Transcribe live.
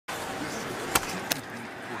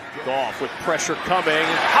Goff with pressure coming.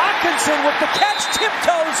 Hockenson with the catch,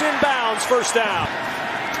 tiptoes inbounds, first down.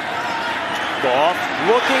 Goff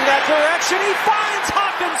looking that direction, he finds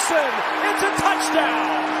Hockenson. It's a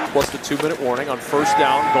touchdown. Plus the 2-minute warning on first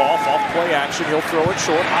down. Goff off play action, he'll throw it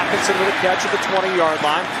short. Hockenson with a catch at the 20-yard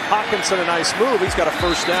line. Hockenson a nice move, he's got a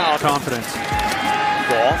first down. Confidence.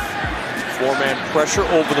 Goff, four-man pressure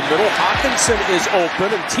over the middle. Hockenson is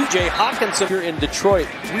open, and TJ Hockenson here in Detroit.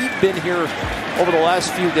 We've been here over the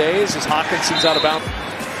last few days as Hockenson's out of bounds.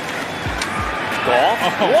 Goff,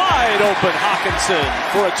 wide open Hockenson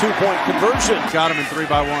for a 2-point conversion. Got him in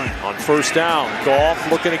 3-by-1. On first down, Goff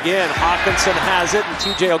looking again. Hockenson has it, and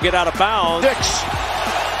TJ will get out of bounds. Dix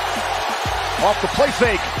off the play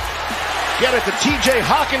fake. Get it to TJ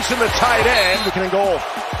Hockenson, the tight end. Looking in goal.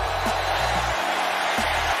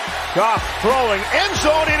 Goff throwing, end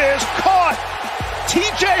zone, it is caught!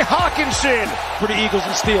 TJ Hockenson! For the Eagles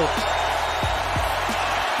and steal.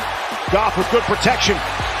 Goff with good protection.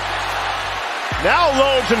 Now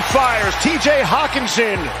loads and fires, TJ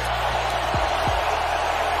Hockenson.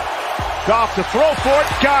 Goff to throw for it,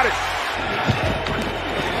 got it.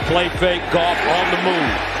 Play fake, Goff on the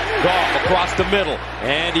move. Goff across the middle,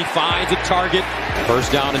 and he finds a target.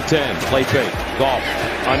 First down and 10, play fake. Goff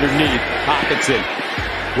underneath, Hockenson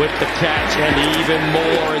with the catch, and even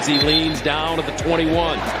more as he leans down to the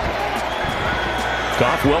 21.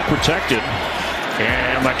 Goff well protected.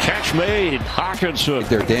 And the catch made. Hockenson.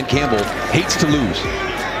 There, Dan Campbell hates to lose.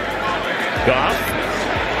 Goff.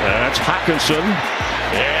 That's Hockenson.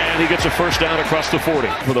 And he gets a first down across the 40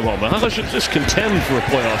 for the moment. Let's just contend for a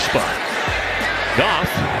playoff spot.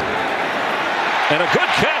 Goff. And a good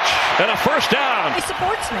catch. And a first down. He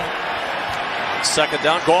supports me. Second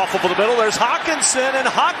down, Goff over the middle. There's Hockenson, and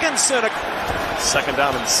Hockenson. Second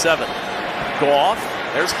down and 7. Goff.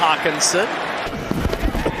 There's Hockenson.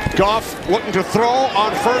 Goff looking to throw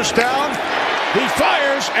on first down. He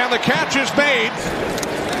fires, and the catch is made.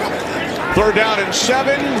 Third down and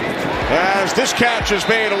 7 as this catch is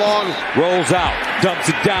made along. Rolls out, dumps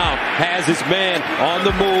it down, has his man on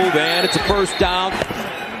the move, and it's a first down.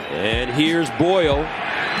 And here's Boyle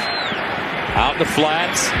out in the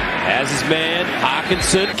flats, has his man,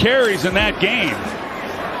 Hockenson. Carries in that game.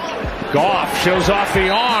 Goff shows off the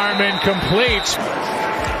arm and completes.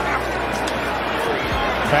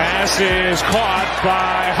 Pass is caught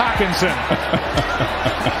by Hockenson.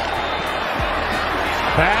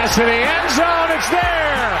 Pass to the end zone, it's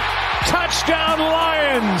there! Touchdown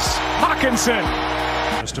Lions! Hockenson.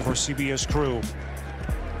 Most of our CBS crew.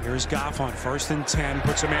 Here's Goff on first and 10,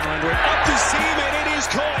 puts a man under it, up to seam, and it is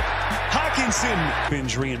caught! Hockenson.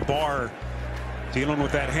 Injury and Barr dealing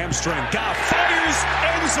with that hamstring. Goff fires,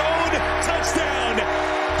 end zone, touchdown!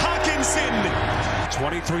 Hockenson.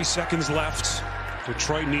 23 seconds left.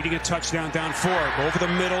 Detroit needing a touchdown down 4. Over the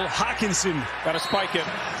middle, Hockenson got to spike it.